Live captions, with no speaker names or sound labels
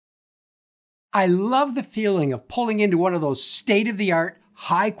I love the feeling of pulling into one of those state-of-the-art,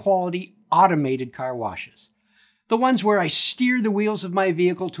 high-quality, automated car washes. The ones where I steer the wheels of my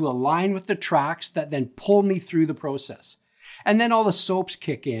vehicle to align with the tracks that then pull me through the process. And then all the soaps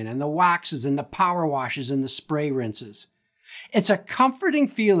kick in, and the waxes, and the power washes, and the spray rinses. It's a comforting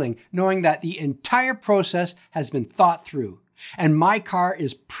feeling knowing that the entire process has been thought through, and my car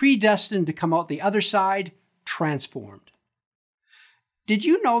is predestined to come out the other side transformed. Did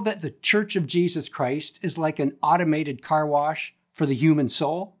you know that the Church of Jesus Christ is like an automated car wash for the human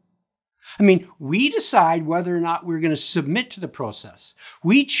soul? I mean, we decide whether or not we're going to submit to the process.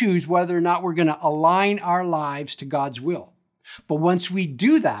 We choose whether or not we're going to align our lives to God's will. But once we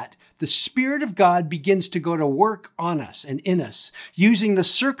do that, the Spirit of God begins to go to work on us and in us, using the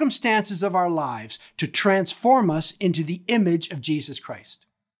circumstances of our lives to transform us into the image of Jesus Christ.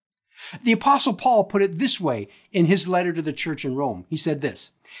 The Apostle Paul put it this way in his letter to the church in Rome. He said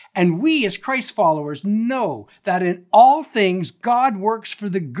this, "And we as Christ followers know that in all things God works for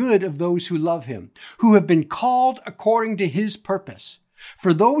the good of those who love him, who have been called according to his purpose.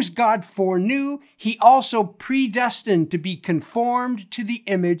 For those God foreknew, he also predestined to be conformed to the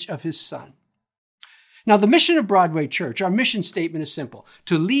image of his Son." Now, the mission of Broadway Church, our mission statement is simple: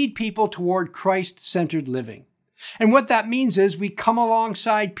 to lead people toward Christ-centered living. And what that means is we come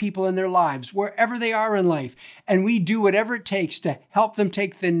alongside people in their lives, wherever they are in life, and we do whatever it takes to help them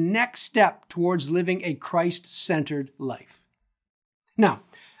take the next step towards living a Christ-centered life. Now,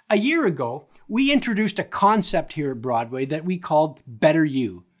 a year ago, we introduced a concept here at Broadway that we called Better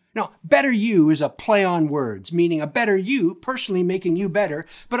You. Now, Better You is a play on words, meaning a better you, personally making you better,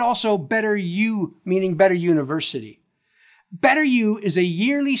 but also Better You, meaning Better University. Better You is a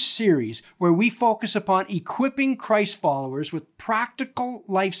yearly series where we focus upon equipping Christ followers with practical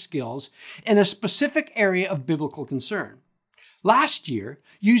life skills in a specific area of biblical concern. Last year,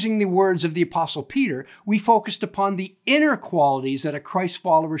 using the words of the Apostle Peter, we focused upon the inner qualities that a Christ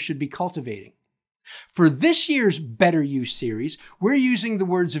follower should be cultivating. For this year's Better You series, we're using the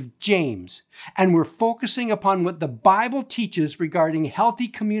words of James, and we're focusing upon what the Bible teaches regarding healthy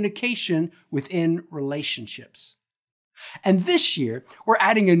communication within relationships. And this year, we're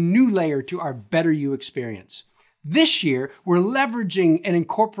adding a new layer to our Better You experience. This year, we're leveraging and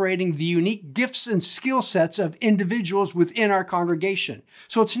incorporating the unique gifts and skill sets of individuals within our congregation.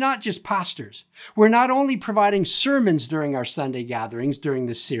 So it's not just pastors. We're not only providing sermons during our Sunday gatherings during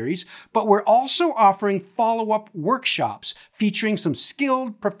this series, but we're also offering follow-up workshops featuring some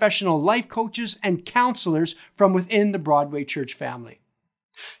skilled professional life coaches and counselors from within the Broadway Church family.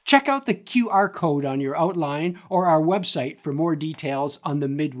 Check out the QR code on your outline or our website for more details on the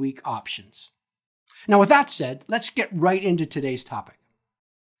midweek options. Now, with that said, let's get right into today's topic.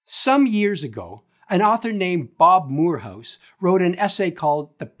 Some years ago, an author named Bob Moorhouse wrote an essay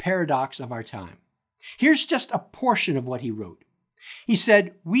called The Paradox of Our Time. Here's just a portion of what he wrote. He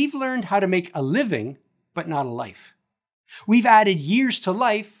said, "We've learned how to make a living, but not a life. We've added years to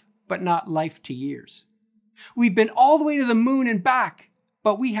life, but not life to years. We've been all the way to the moon and back,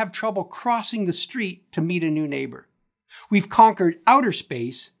 but we have trouble crossing the street to meet a new neighbor. We've conquered outer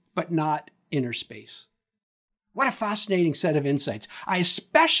space, but not inner space." What a fascinating set of insights. I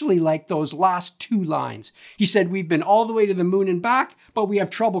especially like those last two lines. He said, "We've been all the way to the moon and back, but we have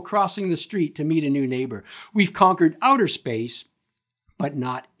trouble crossing the street to meet a new neighbor. We've conquered outer space, but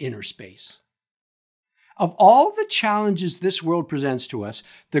not inner space." Of all the challenges this world presents to us,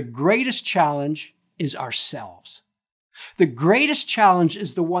 the greatest challenge is ourselves. The greatest challenge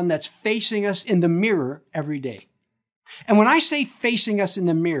is the one that's facing us in the mirror every day. And when I say facing us in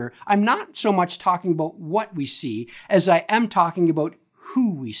the mirror, I'm not so much talking about what we see as I am talking about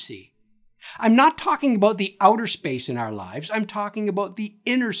who we see. I'm not talking about the outer space in our lives. I'm talking about the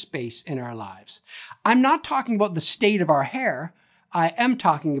inner space in our lives. I'm not talking about the state of our hair. I am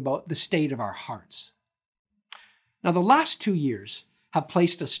talking about the state of our hearts. Now, the last 2 years have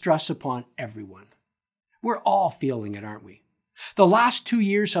placed a stress upon everyone. We're all feeling it, aren't we? The last 2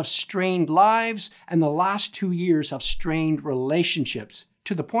 years have strained lives, and the last 2 years have strained relationships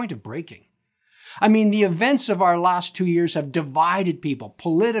to the point of breaking. I mean, the events of our last 2 years have divided people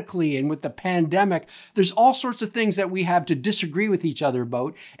politically, and with the pandemic, there's all sorts of things that we have to disagree with each other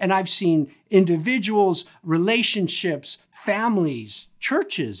about. And I've seen individuals, relationships, families,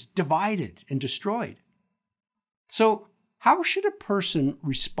 churches divided and destroyed. So how should a person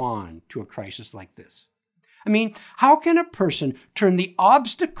respond to a crisis like this? I mean, how can a person turn the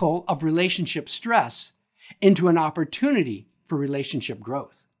obstacle of relationship stress into an opportunity for relationship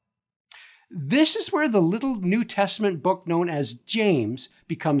growth? This is where the little New Testament book known as James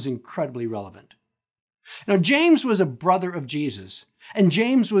becomes incredibly relevant. Now, James was a brother of Jesus, And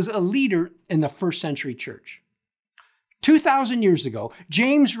James was a leader in the first century church. 2,000 years ago,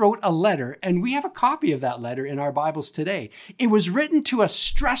 James wrote a letter, and we have a copy of that letter in our Bibles today. It was written to a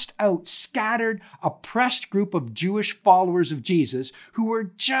stressed out, scattered, oppressed group of Jewish followers of Jesus who were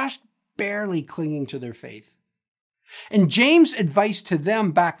just barely clinging to their faith. And James' advice to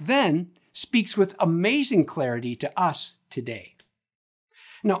them back then speaks with amazing clarity to us today.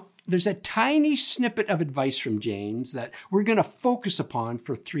 Now, there's a tiny snippet of advice from James that we're going to focus upon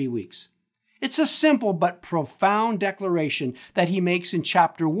for 3 weeks. It's a simple but profound declaration that he makes in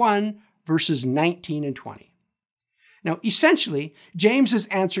chapter 1, verses 19 and 20. Now, essentially, James is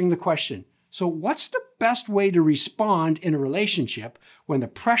answering the question, so what's the best way to respond in a relationship when the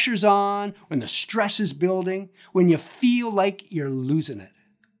pressure's on, when the stress is building, when you feel like you're losing it?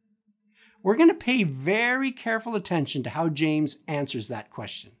 We're going to pay very careful attention to how James answers that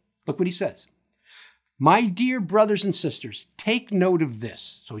question. Look what he says. My dear brothers and sisters, take note of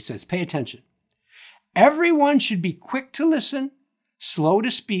this. So he says, pay attention. Everyone should be quick to listen, slow to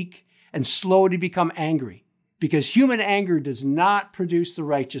speak, and slow to become angry, because human anger does not produce the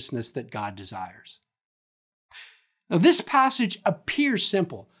righteousness that God desires. Now, this passage appears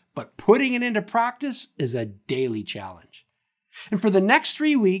simple, but putting it into practice is a daily challenge. And for the next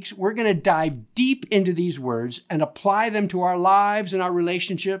 3 weeks, we're going to dive deep into these words and apply them to our lives and our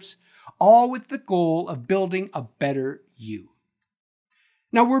relationships, all with the goal of building a better you.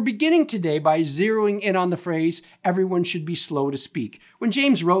 Now, we're beginning today by zeroing in on the phrase, everyone should be slow to speak. When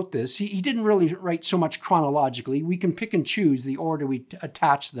James wrote this, he didn't really write so much chronologically. We can pick and choose the order we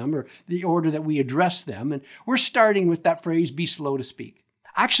attach them or the order that we address them. And we're starting with that phrase, be slow to speak.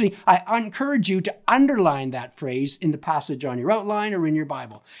 Actually, I encourage you to underline that phrase in the passage on your outline or in your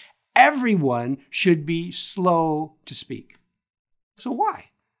Bible. Everyone should be slow to speak. So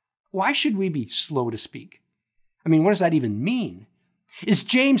why? Why should we be slow to speak? I mean, what does that even mean? Is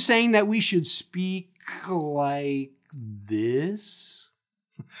James saying that we should speak like this?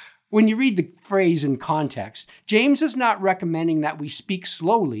 When you read the phrase in context, James is not recommending that we speak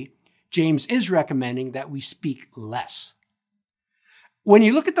slowly. James is recommending that we speak less. When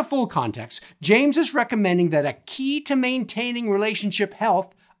you look at the full context, James is recommending that a key to maintaining relationship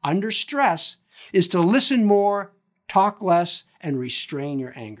health under stress is to listen more, talk less, and restrain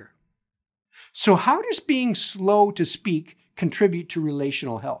your anger. So how does being slow to speak contribute to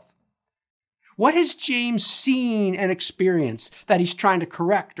relational health? What has James seen and experienced that he's trying to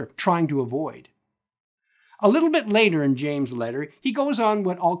correct or trying to avoid? A little bit later in James' letter, he goes on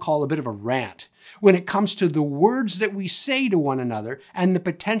what I'll call a bit of a rant when it comes to the words that we say to one another and the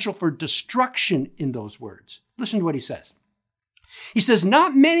potential for destruction in those words. Listen to what he says. He says,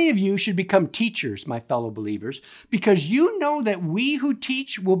 not many of you should become teachers, my fellow believers, because you know that we who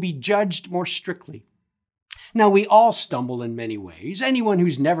teach will be judged more strictly. Now, we all stumble in many ways. Anyone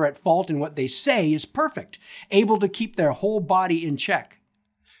who's never at fault in what they say is perfect, able to keep their whole body in check.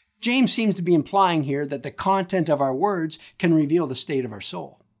 James seems to be implying here that the content of our words can reveal the state of our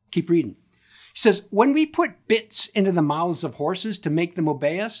soul. Keep reading. He says, when we put bits into the mouths of horses to make them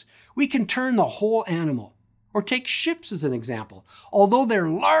obey us, we can turn the whole animal. Or take ships as an example. Although they're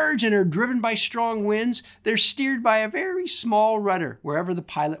large and are driven by strong winds, they're steered by a very small rudder wherever the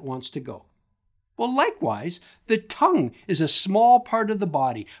pilot wants to go. Well, likewise, the tongue is a small part of the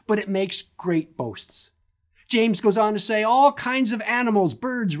body, but it makes great boasts. James goes on to say all kinds of animals,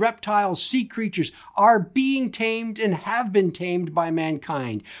 birds, reptiles, sea creatures are being tamed and have been tamed by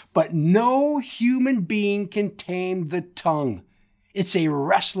mankind, but no human being can tame the tongue. It's a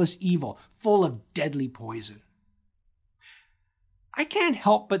restless evil, full of deadly poison. I can't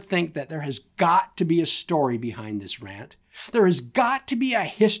help but think that there has got to be a story behind this rant. There has got to be a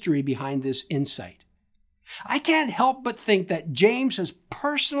history behind this insight. I can't help but think that James has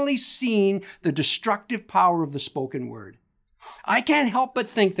personally seen the destructive power of the spoken word. I can't help but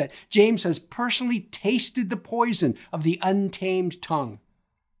think that James has personally tasted the poison of the untamed tongue.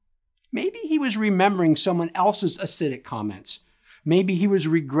 Maybe he was remembering someone else's acidic comments. Maybe he was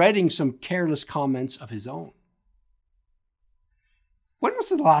regretting some careless comments of his own. When was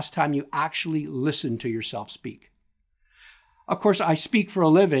the last time you actually listened to yourself speak? Of course, I speak for a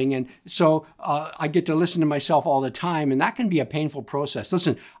living, and so I get to listen to myself all the time, and that can be a painful process.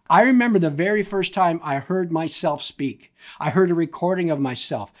 Listen, I remember the very first time I heard myself speak. I heard a recording of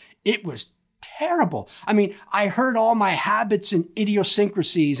myself. It was terrible. I mean, I heard all my habits and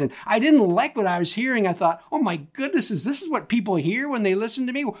idiosyncrasies, and I didn't like what I was hearing. I thought, oh my goodness, this is what people hear when they listen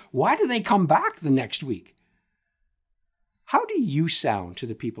to me? Why do they come back the next week? How do you sound to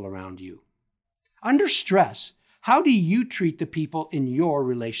the people around you? Under stress, how do you treat the people in your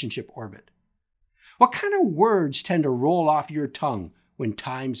relationship orbit? What kind of words tend to roll off your tongue when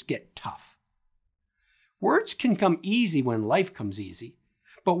times get tough? Words can come easy when life comes easy,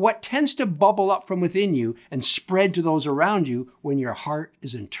 but what tends to bubble up from within you and spread to those around you when your heart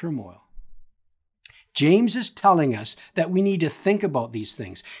is in turmoil? James is telling us that we need to think about these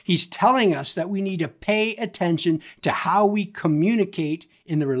things. He's telling us that we need to pay attention to how we communicate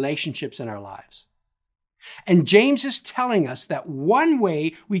in the relationships in our lives. And James is telling us that one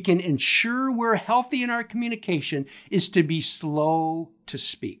way we can ensure we're healthy in our communication is to be slow to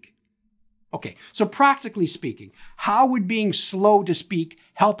speak. Okay, so practically speaking, how would being slow to speak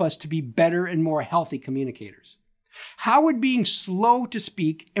help us to be better and more healthy communicators? How would being slow to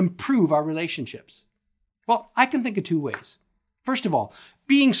speak improve our relationships? Well, I can think of two ways. First of all,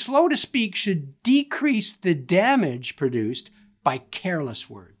 being slow to speak should decrease the damage produced by careless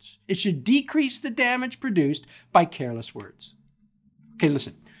words. It should decrease the damage produced by careless words. Okay,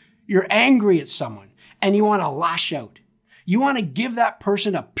 listen. You're angry at someone and you want to lash out. You want to give that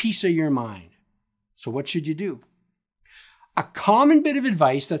person a piece of your mind. So what should you do? A common bit of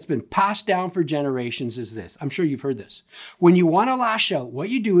advice that's been passed down for generations is this. I'm sure you've heard this. When you want to lash out, what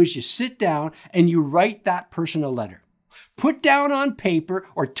you do is you sit down and you write that person a letter. Put down on paper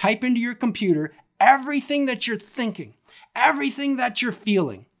or type into your computer everything that you're thinking, everything that you're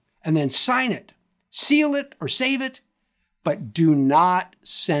feeling, and then sign it, seal it, or save it, but do not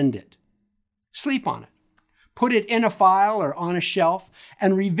send it. Sleep on it. Put it in a file or on a shelf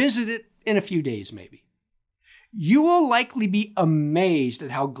and revisit it in a few days maybe. You will likely be amazed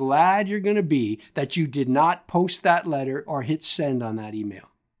at how glad you're going to be that you did not post that letter or hit send on that email.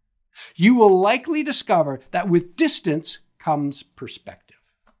 You will likely discover that with distance comes perspective.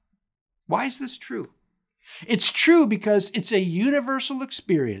 Why is this true? It's true because it's a universal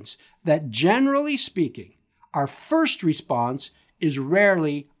experience that, generally speaking, our first response is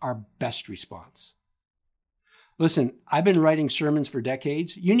rarely our best response. Listen, I've been writing sermons for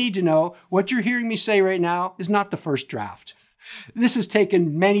decades. You need to know what you're hearing me say right now is not the first draft. This has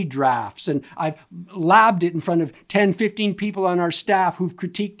taken many drafts, and I've labbed it in front of 10, 15 people on our staff who've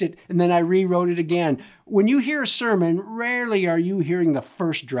critiqued it, and then I rewrote it again. When you hear a sermon, rarely are you hearing the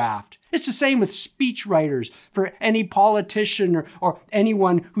first draft. It's the same with speech writers for any politician or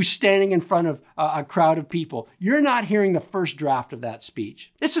anyone who's standing in front of a crowd of people. You're not hearing the first draft of that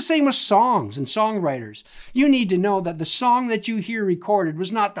speech. It's the same with songs and songwriters. You need to know that the song that you hear recorded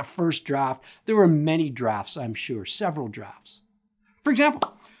was not the first draft. There were many drafts, I'm sure, several drafts. For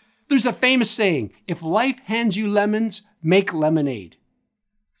example, there's a famous saying, if life hands you lemons, make lemonade.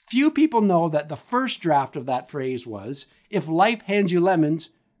 Few people know that the first draft of that phrase was, if life hands you lemons,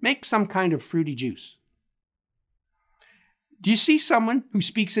 make some kind of fruity juice. Do you see someone who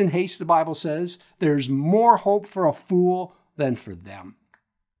speaks in haste, the Bible says? There's more hope for a fool than for them.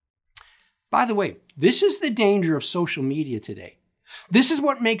 By the way, this is the danger of social media today. This is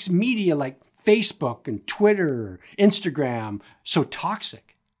what makes media like Facebook and Twitter or Instagram so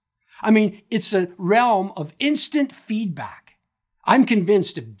toxic. I mean, it's a realm of instant feedback. I'm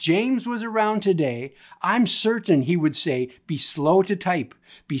convinced if James was around today, I'm certain he would say, be slow to type,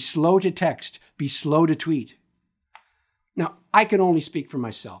 be slow to text, be slow to tweet. Now, I can only speak for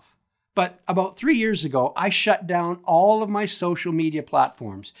myself, but about 3 years ago, I shut down all of my social media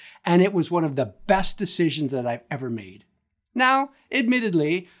platforms, and it was one of the best decisions that I've ever made. Now,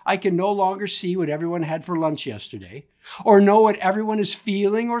 admittedly, I can no longer see what everyone had for lunch yesterday, or know what everyone is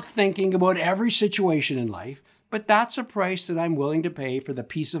feeling or thinking about every situation in life, but that's a price that I'm willing to pay for the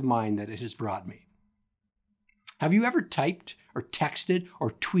peace of mind that it has brought me. Have you ever typed or texted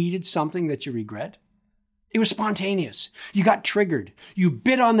or tweeted something that you regret? It was spontaneous. You got triggered. You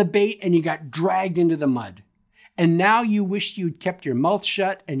bit on the bait and you got dragged into the mud. And now you wish you'd kept your mouth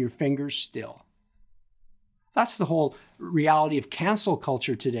shut and your fingers still. That's the whole reality of cancel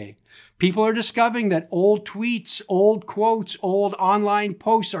culture today. People are discovering that old tweets, old quotes, old online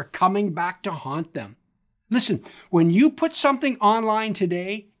posts are coming back to haunt them. Listen, when you put something online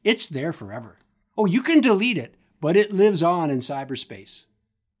today, it's there forever. Oh, you can delete it, but it lives on in cyberspace.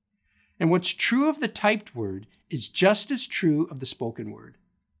 And what's true of the typed word is just as true of the spoken word.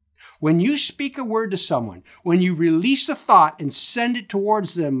 When you speak a word to someone, when you release a thought and send it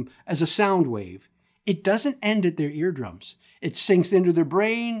towards them as a sound wave, it doesn't end at their eardrums. It sinks into their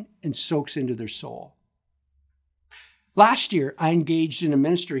brain and soaks into their soul. Last year, I engaged in a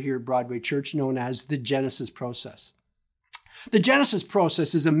ministry here at Broadway Church known as the Genesis Process. The Genesis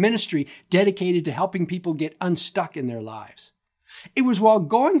Process is a ministry dedicated to helping people get unstuck in their lives. It was while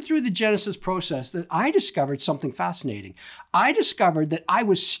going through the Genesis process that I discovered something fascinating. I discovered that I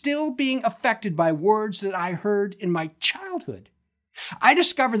was still being affected by words that I heard in my childhood. I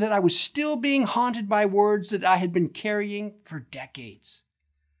discovered that I was still being haunted by words that I had been carrying for decades.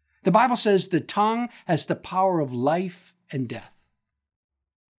 The Bible says the tongue has the power of life and death.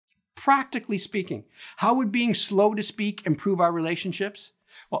 Practically speaking, how would being slow to speak improve our relationships?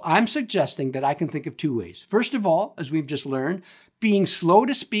 Well, I'm suggesting that I can think of two ways. First of all, as we've just learned, being slow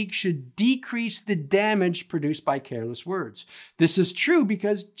to speak should decrease the damage produced by careless words. This is true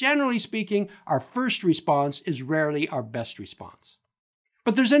because, generally speaking, our first response is rarely our best response.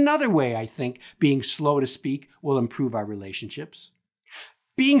 But there's another way I think being slow to speak will improve our relationships.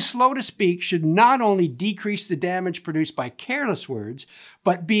 Being slow to speak should not only decrease the damage produced by careless words,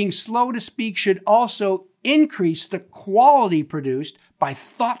 but being slow to speak should also increase the quality produced by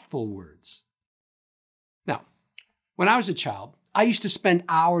thoughtful words. Now, when I was a child, I used to spend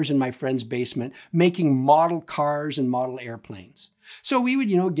hours in my friend's basement making model cars and model airplanes. So we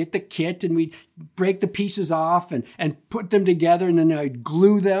would, get the kit and we'd break the pieces off and put them together and then I'd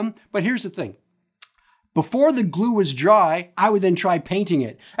glue them. But here's the thing. Before the glue was dry, I would then try painting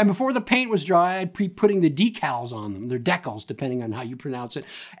it. And before the paint was dry, I'd be putting the decals on them. They're decals, depending on how you pronounce it.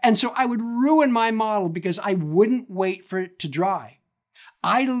 And so I would ruin my model because I wouldn't wait for it to dry.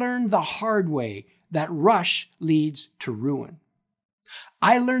 I learned the hard way that rush leads to ruin.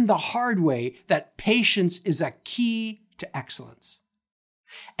 I learned the hard way that patience is a key to excellence.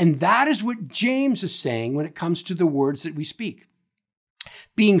 And that is what James is saying when it comes to the words that we speak.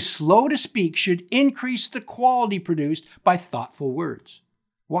 Being slow to speak should increase the quality produced by thoughtful words.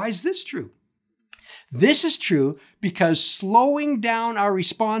 Why is this true? This is true because slowing down our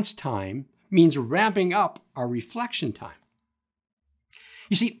response time means ramping up our reflection time.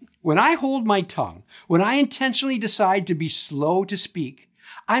 You see, when I hold my tongue, when I intentionally decide to be slow to speak,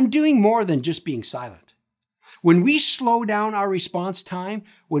 I'm doing more than just being silent. When we slow down our response time,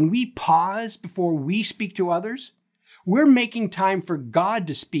 when we pause before we speak to others, we're making time for God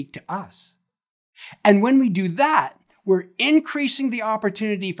to speak to us. And when we do that, we're increasing the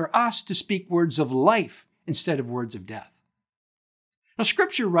opportunity for us to speak words of life instead of words of death. Now,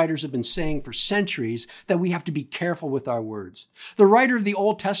 scripture writers have been saying for centuries that we have to be careful with our words. The writer of the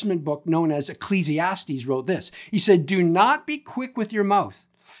Old Testament book known as Ecclesiastes wrote this. He said, "Do not be quick with your mouth.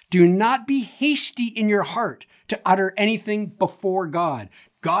 Do not be hasty in your heart to utter anything before God.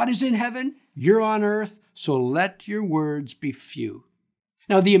 God is in heaven, you're on earth, so let your words be few."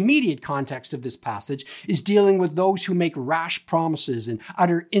 Now, the immediate context of this passage is dealing with those who make rash promises and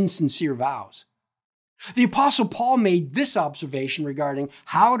utter insincere vows. The Apostle Paul made this observation regarding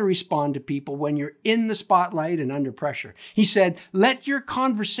how to respond to people when you're in the spotlight and under pressure. He said, "Let your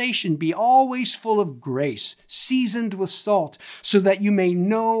conversation be always full of grace, seasoned with salt, so that you may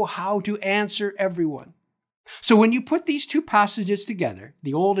know how to answer everyone." So when you put these two passages together,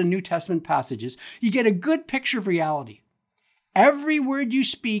 the Old and New Testament passages, you get a good picture of reality. Every word you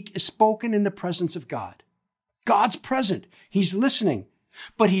speak is spoken in the presence of God. God's present. He's listening.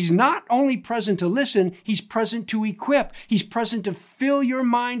 But he's not only present to listen, he's present to equip. He's present to fill your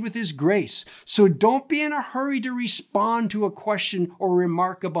mind with his grace. So don't be in a hurry to respond to a question or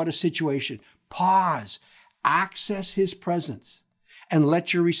remark about a situation. Pause, access his presence, and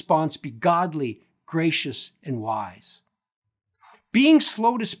let your response be godly, gracious, and wise. Being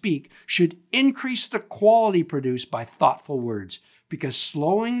slow to speak should increase the quality produced by thoughtful words, because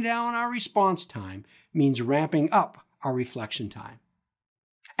slowing down our response time means ramping up our reflection time.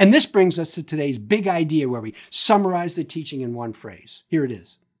 And this brings us to today's big idea where we summarize the teaching in one phrase. Here it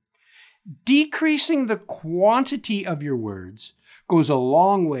is. Decreasing the quantity of your words goes a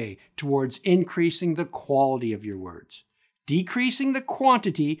long way towards increasing the quality of your words. Decreasing the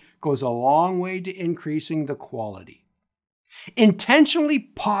quantity goes a long way to increasing the quality. Intentionally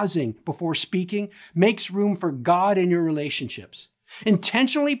pausing before speaking makes room for God in your relationships.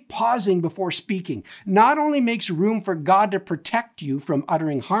 Intentionally pausing before speaking not only makes room for God to protect you from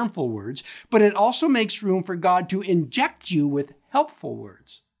uttering harmful words, but it also makes room for God to inject you with helpful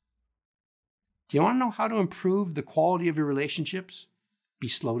words. Do you want to know how to improve the quality of your relationships? Be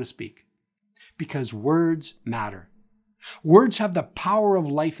slow to speak, because words matter. Words have the power of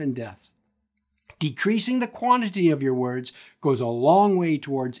life and death. Decreasing the quantity of your words goes a long way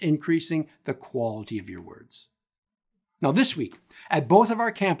towards increasing the quality of your words. Now, this week, at both of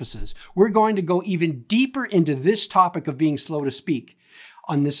our campuses, we're going to go even deeper into this topic of being slow to speak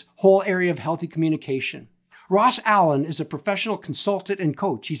on this whole area of healthy communication. Ross Allen is a professional consultant and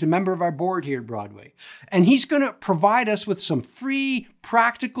coach. He's a member of our board here at Broadway. And he's going to provide us with some free,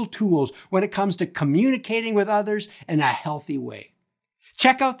 practical tools when it comes to communicating with others in a healthy way.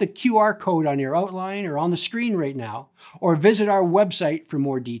 Check out the QR code on your outline or on the screen right now, or visit our website for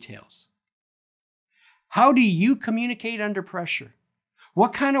more details. How do you communicate under pressure?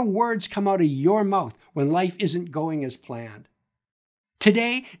 What kind of words come out of your mouth when life isn't going as planned?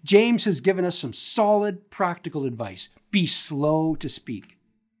 Today, James has given us some solid, practical advice. Be slow to speak.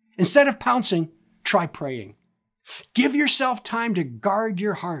 Instead of pouncing, try praying. Give yourself time to guard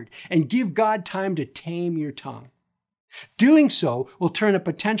your heart and give God time to tame your tongue. Doing so will turn a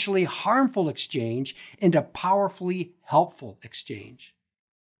potentially harmful exchange into powerfully helpful exchange.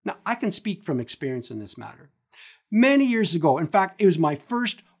 Now, I can speak from experience in this matter. Many years ago, in fact, it was my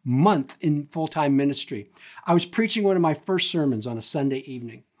first month in full-time ministry, I was preaching one of my first sermons on a Sunday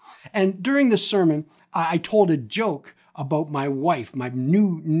evening. And during this sermon, I told a joke about my wife, my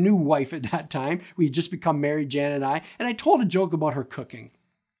new wife at that time. We had just become married, Jan and I told a joke about her cooking.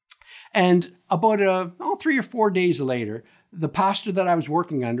 And about 3 or 4 days later, the pastor that I was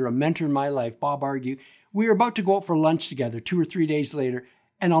working under, a mentor in my life, Bob Argue, we were about to go out for lunch together 2 or 3 days later.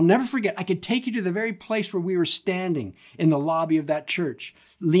 And I'll never forget, I could take you to the very place where we were standing in the lobby of that church,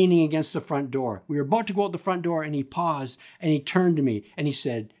 leaning against the front door. We were about to go out the front door, and he paused and he turned to me and he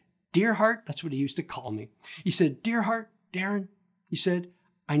said, "Dear heart," that's what he used to call me. He said, "Dear heart, Darren," he said,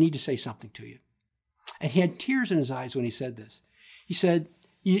 "I need to say something to you." And he had tears in his eyes when he said this. He said,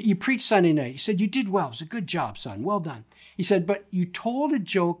 you preached Sunday night. He said, "You did well. It was a good job, son. Well done." He said, "But you told a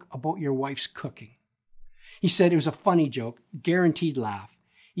joke about your wife's cooking." He said, "It was a funny joke, guaranteed laugh."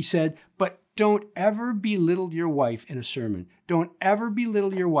 He said, "But don't ever belittle your wife in a sermon. Don't ever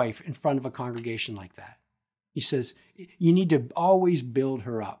belittle your wife in front of a congregation like that." He says, "You need to always build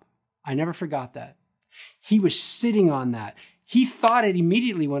her up." I never forgot that. He was sitting on that. He thought it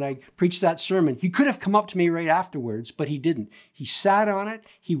immediately when I preached that sermon. He could have come up to me right afterwards, but he didn't. He sat on it.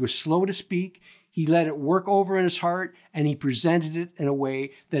 He was slow to speak. He let it work over in his heart, and he presented it in a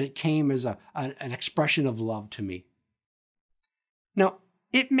way that it came as an expression of love to me. Now,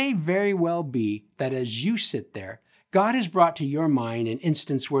 it may very well be that as you sit there, God has brought to your mind an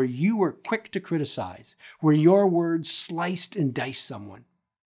instance where you were quick to criticize, where your words sliced and diced someone.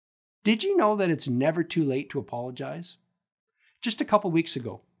 Did you know that it's never too late to apologize? Just a couple weeks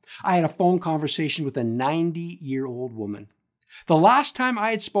ago, I had a phone conversation with a 90-year-old woman. The last time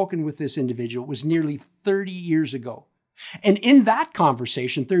I had spoken with this individual was nearly 30 years ago. And in that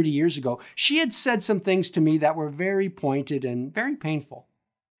conversation 30 years ago, she had said some things to me that were very pointed and very painful.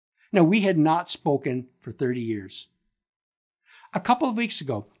 Now, we had not spoken for 30 years. A couple of weeks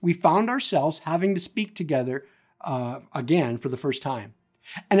ago, we found ourselves having to speak together again for the first time.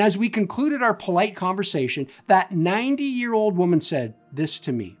 And as we concluded our polite conversation, that 90-year-old woman said this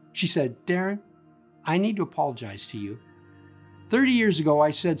to me. She said, "Darren, I need to apologize to you. 30 years ago, I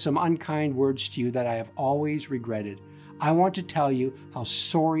said some unkind words to you that I have always regretted. I want to tell you how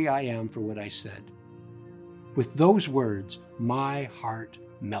sorry I am for what I said." With those words, my heart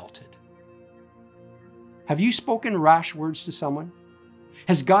melted. Have you spoken rash words to someone?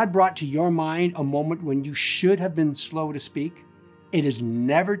 Has God brought to your mind a moment when you should have been slow to speak? It is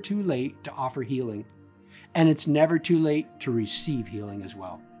never too late to offer healing, and it's never too late to receive healing as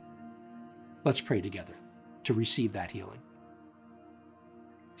well. Let's pray together to receive that healing.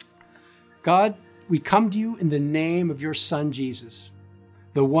 God, we come to you in the name of your Son, Jesus,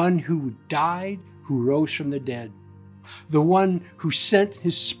 the one who died, who rose from the dead, the one who sent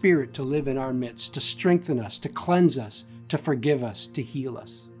his Spirit to live in our midst, to strengthen us, to cleanse us, to forgive us, to heal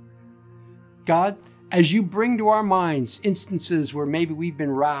us. God, as you bring to our minds instances where maybe we've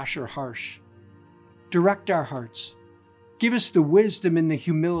been rash or harsh, direct our hearts. Give us the wisdom and the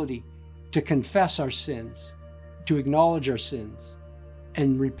humility to confess our sins, to acknowledge our sins,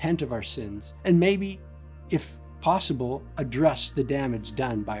 and repent of our sins, and maybe, if possible, address the damage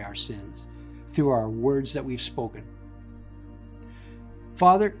done by our sins through our words that we've spoken.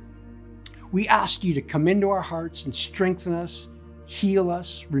 Father, we ask you to come into our hearts and strengthen us, heal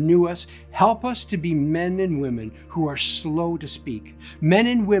us, renew us. Help us to be men and women who are slow to speak, men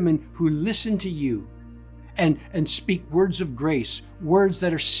and women who listen to you and speak words of grace, words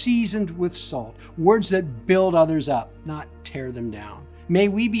that are seasoned with salt, words that build others up, not tear them down. May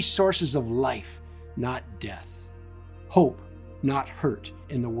we be sources of life, not death, hope, not hurt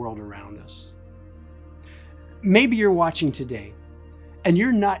in the world around us. Maybe you're watching today and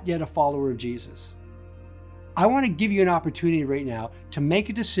you're not yet a follower of Jesus. I want to give you an opportunity right now to make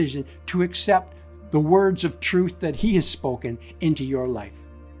a decision to accept the words of truth that he has spoken into your life.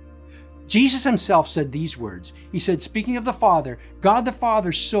 Jesus himself said these words. He said, speaking of the Father, God the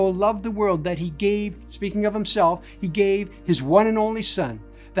Father so loved the world that he gave, speaking of himself, he gave his one and only Son,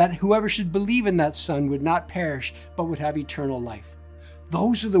 that whoever should believe in that Son would not perish, but would have eternal life.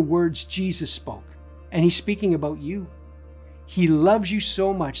 Those are the words Jesus spoke, and he's speaking about you. He loves you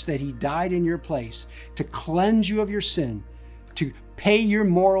so much that he died in your place to cleanse you of your sin, to pay your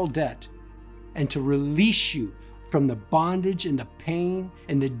moral debt, and to release you from the bondage and the pain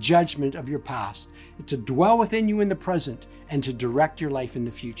and the judgment of your past, to dwell within you in the present and to direct your life in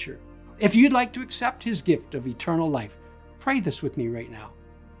the future. If you'd like to accept his gift of eternal life, pray this with me right now.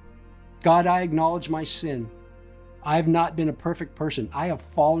 God, I acknowledge my sin. I have not been a perfect person. I have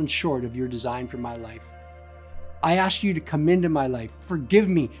fallen short of your design for my life. I ask you to come into my life. Forgive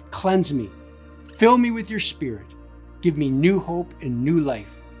me, cleanse me, fill me with your Spirit. Give me new hope and new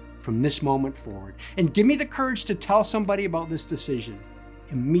life from this moment forward. And give me the courage to tell somebody about this decision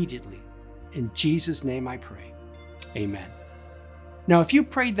immediately. In Jesus' name I pray. Amen. Now, if you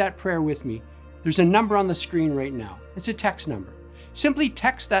prayed that prayer with me, there's a number on the screen right now. It's a text number. Simply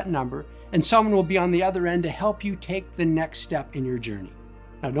text that number and someone will be on the other end to help you take the next step in your journey.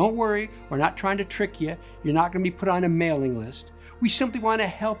 Now, don't worry, we're not trying to trick you. You're not going to be put on a mailing list. We simply want to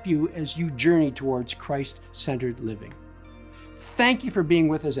help you as you journey towards Christ-centered living. Thank you for being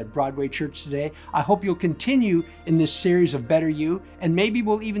with us at Broadway Church today. I hope you'll continue in this series of Better You, and maybe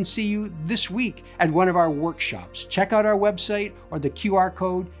we'll even see you this week at one of our workshops. Check out our website or the QR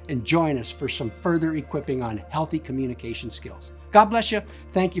code and join us for some further equipping on healthy communication skills. God bless you.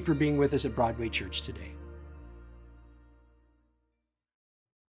 Thank you for being with us at Broadway Church today.